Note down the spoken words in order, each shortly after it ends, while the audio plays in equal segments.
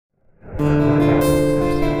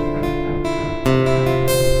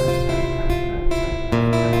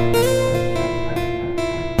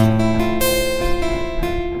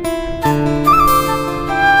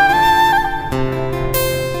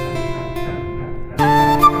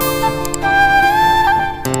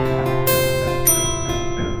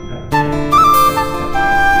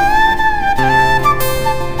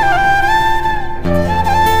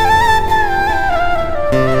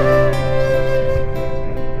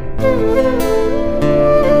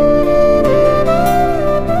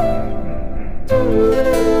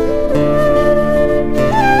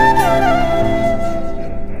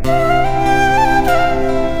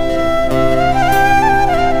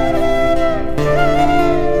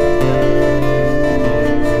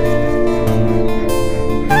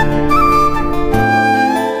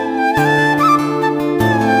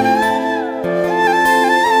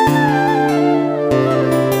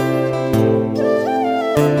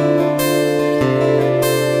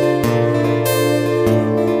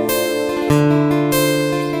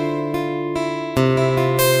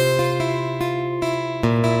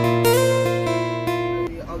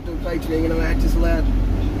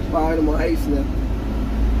animal hasten.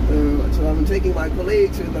 So I'm taking my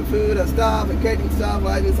colleague to the food and stuff and catering stuff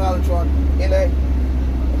right inside the truck.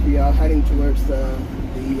 We are heading towards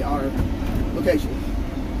our location.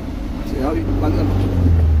 So how you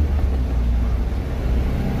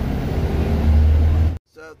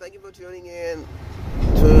So thank you for tuning in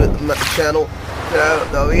to the channel.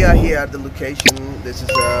 So we are here at the location. This is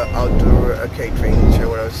outdoor catering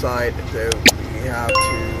show outside. So we have to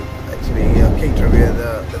actually cater with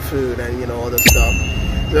the food and all the stuff.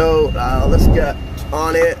 So let's get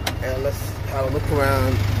on it and let's have a look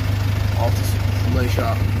around of this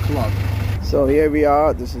Malaysia club. So here we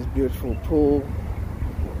are. This is beautiful pool,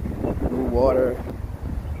 blue water.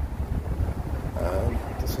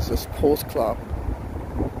 This is a sports club.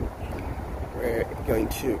 We're going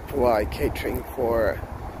to provide catering for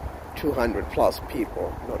 200 plus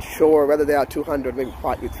people. Not sure whether they are 200, maybe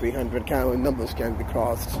 500 to 300. Kind of numbers can be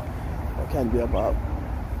crossed or can be above.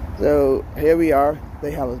 So here we are.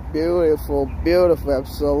 They have a beautiful, beautiful,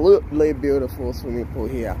 absolutely beautiful swimming pool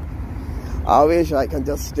here. I wish I can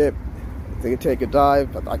just dip, take a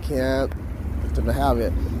dive, but I can't. I don't have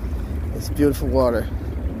it. It's beautiful water.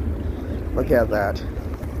 Look at that.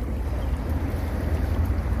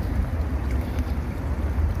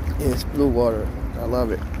 It's blue water. I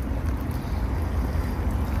love it.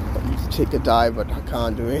 I need to take a dive, but I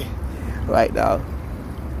can't do it right now.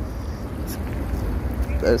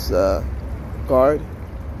 There's a guard.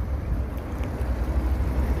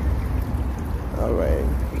 All right.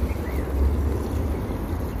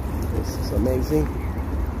 This is amazing.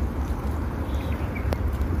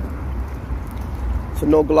 So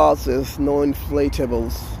no glasses, no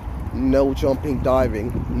inflatables, no jumping,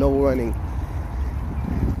 diving, no running.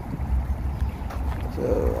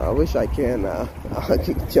 So I wish I can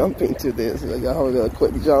jump into this. Like I have a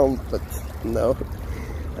quick jump, but no,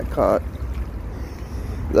 I can't.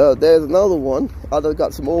 So there's another one. I've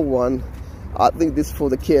got some more one. I think this is for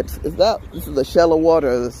the kids. This is the shallow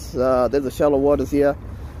waters. There's the shallow waters here,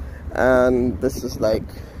 and this is like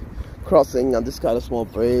crossing on this kind of small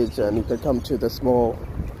bridge, and you can come to the small.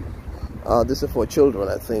 This is for children,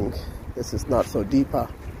 I think. This is not so deeper.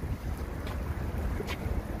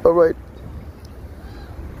 All right.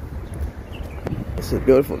 This is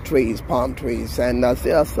beautiful trees, palm trees, and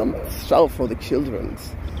there are some stuff for the children,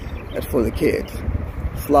 and for the kids,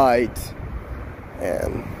 slides,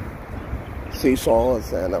 and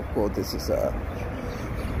seesaws, and of course this is a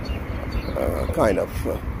kind of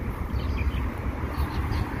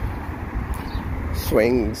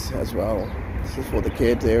swings as well. This is for the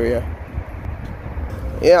kids area.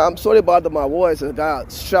 Yeah, I'm sorry about my voice. I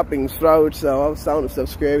got strapping throat, so I sound so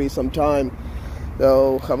scary sometimes.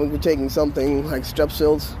 So I'm going to be taking something like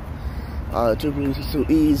strepsils to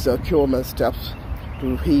ease or cure my steps,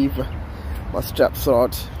 to heave my steps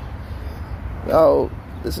out. Now,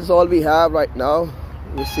 this is all we have right now.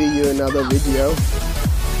 We'll see you in another video.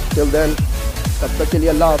 Till then, tab tak ke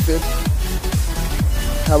liye Allah Hafiz.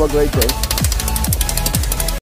 Have a great day.